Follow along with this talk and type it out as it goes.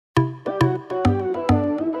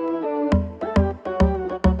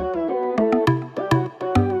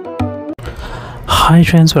Hi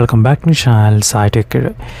friends, welcome back to my channel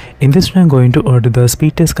SciTech. In this video, I'm going to do the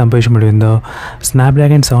speed test comparison between the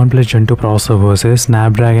Snapdragon 7 Plus Gen 2 processor versus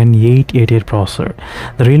Snapdragon 888 processor,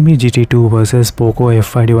 the Realme GT2 versus Poco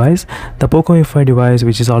F5 device. The Poco F5 device,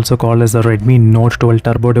 which is also called as the Redmi Note 12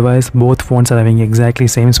 Turbo device, both phones are having exactly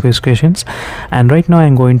same specifications. And right now,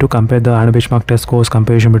 I'm going to compare the benchmark test scores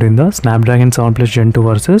comparison between the Snapdragon 7 Plus Gen 2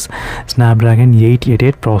 versus Snapdragon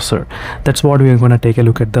 888 processor. That's what we're going to take a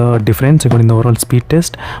look at the difference regarding the overall speed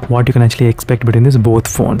test, what you can actually expect between this both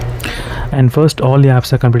phone. And first, all the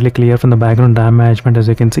apps are completely clear from the background RAM management. As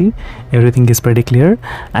you can see, everything is pretty clear.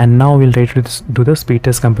 And now we'll try to do the speed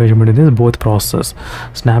test comparison between this both processors,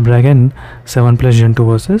 Snapdragon 7 Plus Gen 2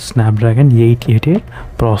 versus Snapdragon 888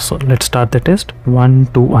 processor. Let's start the test. 1,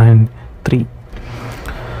 2 and 3.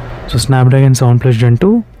 So Snapdragon 7 Plus Gen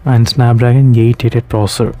 2 and Snapdragon 888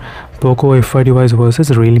 processor, Poco F5 device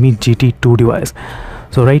versus Realme GT2 device.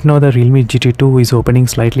 So right now the Realme GT2 is opening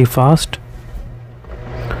slightly fast.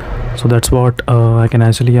 So that's what I can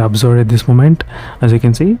actually observe at this moment, as you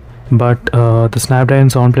can see. But the Snapdragon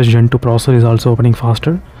 7 Plus Gen 2 processor is also opening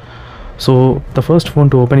faster. So the first phone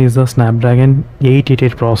to open is the Snapdragon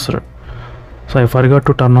 888 processor. So I forgot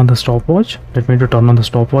to turn on the stopwatch. Let me turn on the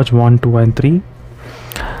stopwatch. 1, 2 and 3.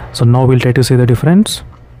 So now we'll try to see the difference.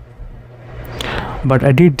 But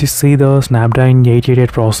I did see the Snapdragon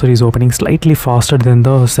 888 processor is opening slightly faster than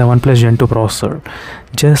the 7 Plus Gen 2 processor,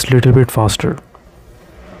 just little bit faster.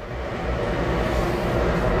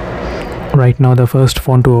 Right now the first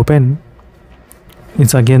phone to open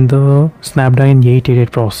is again the Snapdragon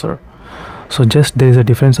 888 processor. So just there is a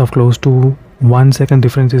difference of close to 1 second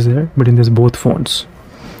difference is there between these both phones,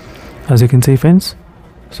 as you can see friends.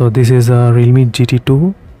 So this is a Realme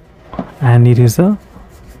GT2 and it is a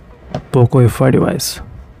Poco F5 device.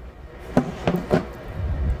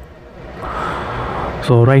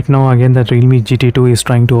 So right now again that Realme GT2 is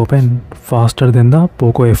trying to open faster than the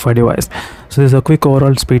Poco F5 device. So this is a quick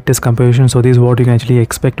overall speed test comparison. So this is what you can actually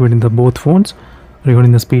expect within the both phones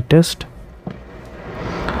regarding the speed test.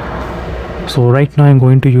 So right now I'm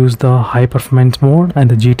going to use the high performance mode and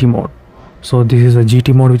the GT mode. So this is a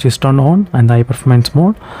GT mode which is turned on and the high performance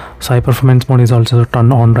mode. So high performance mode is also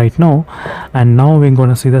turned on right now. And now we're going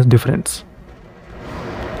to see the difference.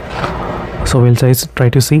 So we'll try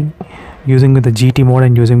to see using with the GT mode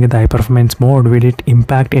and using with the high performance mode, will it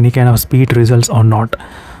impact any kind of speed results or not.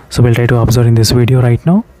 So we'll try to observe in this video right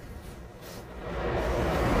now.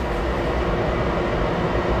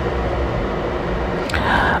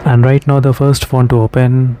 And right now the first phone to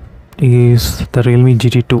open is the Realme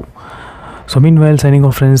GT2. So meanwhile, signing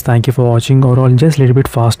off friends, thank you for watching. Overall just a little bit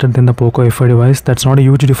faster than the Poco F5 device. That's not a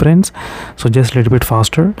huge difference, so just a little bit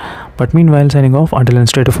faster. But meanwhile, signing off until and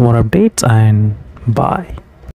stay tuned for more updates, and bye.